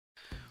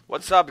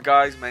What's up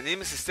guys, my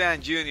name is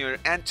Stan Jr.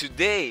 and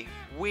today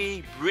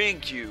we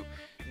bring you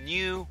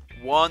new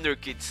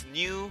Wonderkids,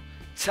 new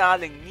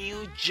talent,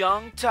 new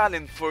young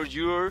talent for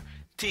your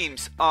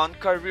teams on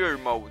career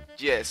mode.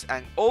 Yes,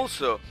 and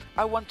also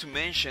I want to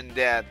mention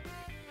that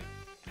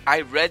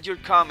I read your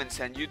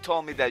comments and you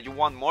told me that you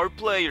want more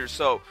players,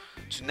 so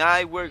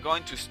tonight we're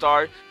going to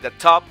start the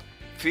top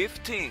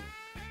 15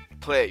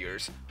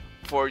 players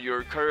for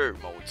your career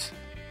modes.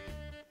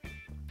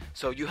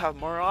 So you have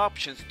more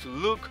options to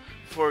look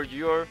for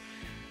your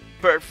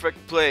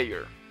perfect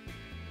player.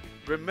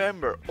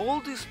 Remember, all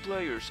these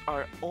players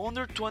are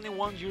under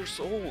 21 years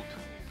old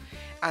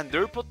and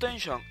their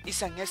potential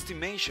is an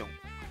estimation.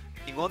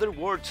 In other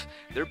words,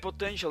 their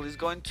potential is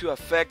going to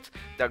affect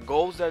the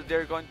goals that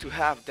they're going to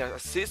have, the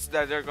assists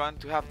that they're going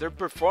to have, their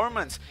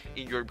performance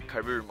in your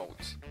career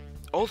modes.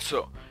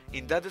 Also,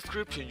 in that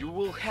description you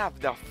will have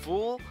the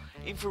full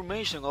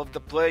information of the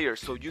players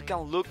so you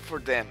can look for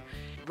them.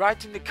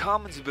 Write in the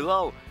comments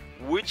below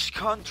which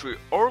country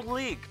or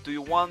league do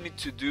you want me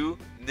to do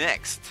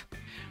next.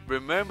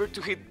 Remember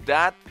to hit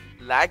that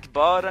like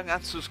button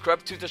and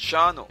subscribe to the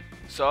channel.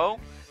 So,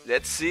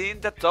 let's see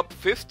in the top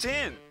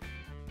 15.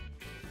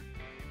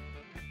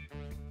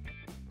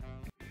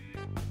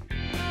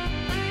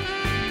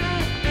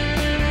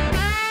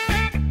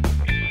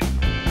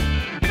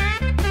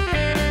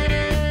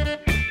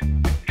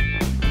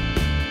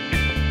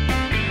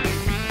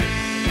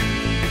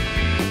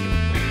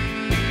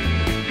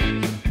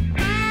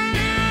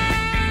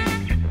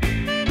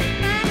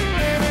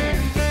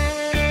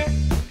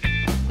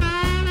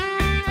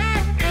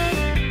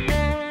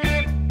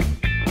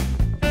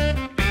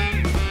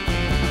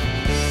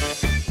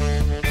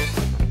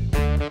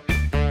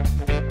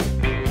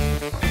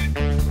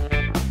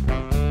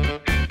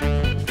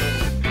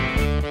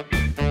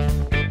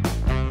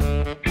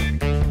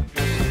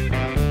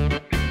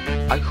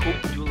 I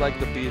hope you like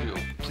the video.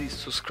 Please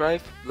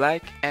subscribe,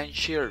 like and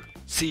share.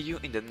 See you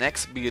in the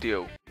next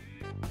video.